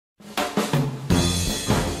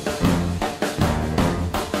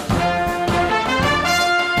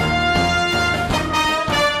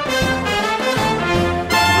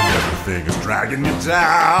dragging you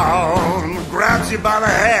down, grabs you by the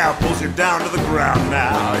hair, pulls you down to the ground.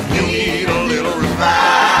 Now you need a little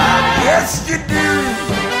revive. Yes, you do.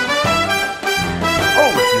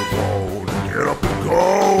 Oh, if you won't get up and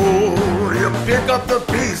go, you pick up the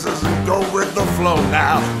pieces and go with the flow.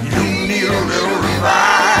 Now you need a little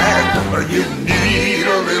revive. You need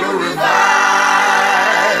a little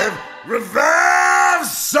revive. Revive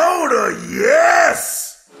soda, yes.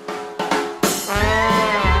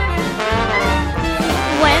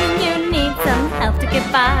 When you need some help to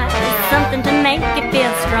get by, something to make you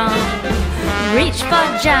feel strong, reach for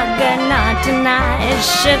Juggernaut tonight,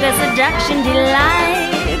 sugar seduction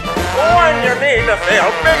delight. When you need to feel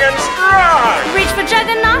big and strong, reach for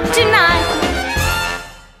Juggernaut tonight.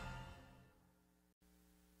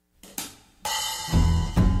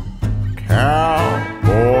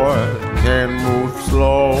 Cowboys can move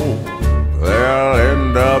slow, they'll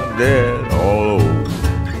end up dead all over.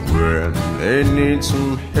 When they need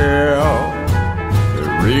some help, they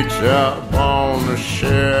reach up on the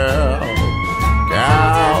shelf.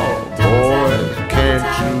 Cowboys can't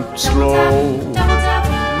shoot slow,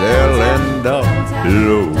 they'll end up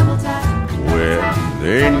low. When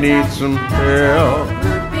they need some help,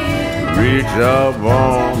 reach up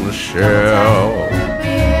on the shelf.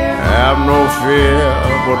 Have no fear,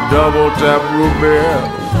 but double tap root beer,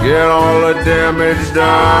 get all the damage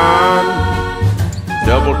done.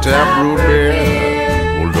 Double tap root beer,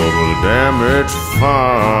 will double damage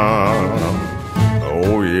fun.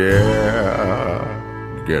 Oh yeah,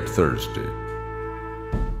 get thirsty.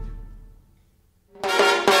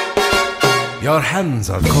 Your hands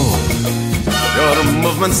are cold, your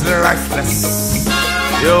movements lifeless.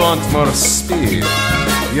 You want more speed,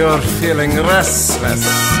 you're feeling restless.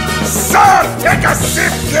 Sir, take a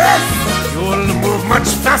sip, yes! You'll move much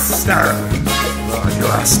faster. You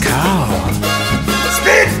ask how?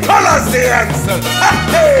 Speed color's the answer.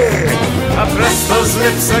 Hey! Press those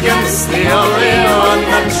lips against the area and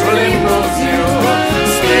naturally moves you.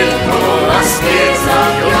 Speed color, speeds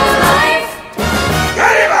of your life.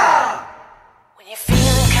 Arriba! When you're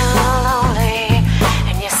feeling kinda lonely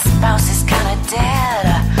and your spouse is kinda dead,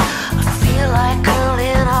 I feel like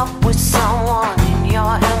curling up with someone in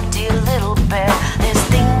your empty little bed. There's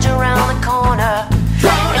danger around the corner,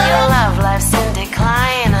 and your love life's in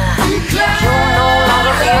decline. You'll no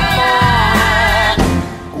longer feel born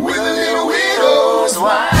with a little widow's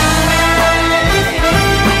wife.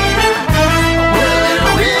 With a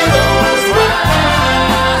little widow's wife.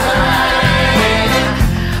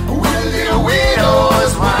 With a little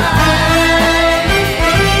widow's wife.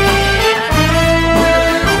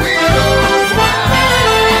 With a little widow's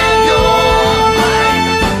wine, you're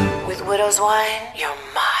mine. With widow's wine, you're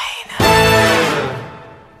mine.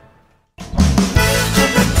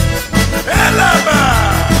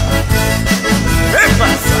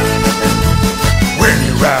 When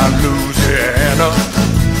you're around Louisiana,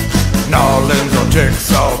 Nolens or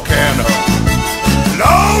Texarkana,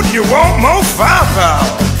 Lord, you want more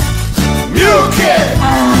firepower. Mule Cat,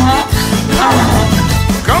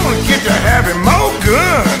 come and get to having more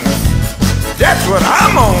guns. That's what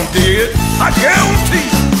I'm on, dear. I guarantee.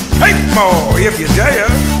 Take more if you dare.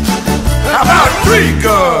 How about 3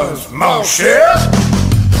 guns, mon cher?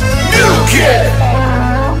 Mule Cat.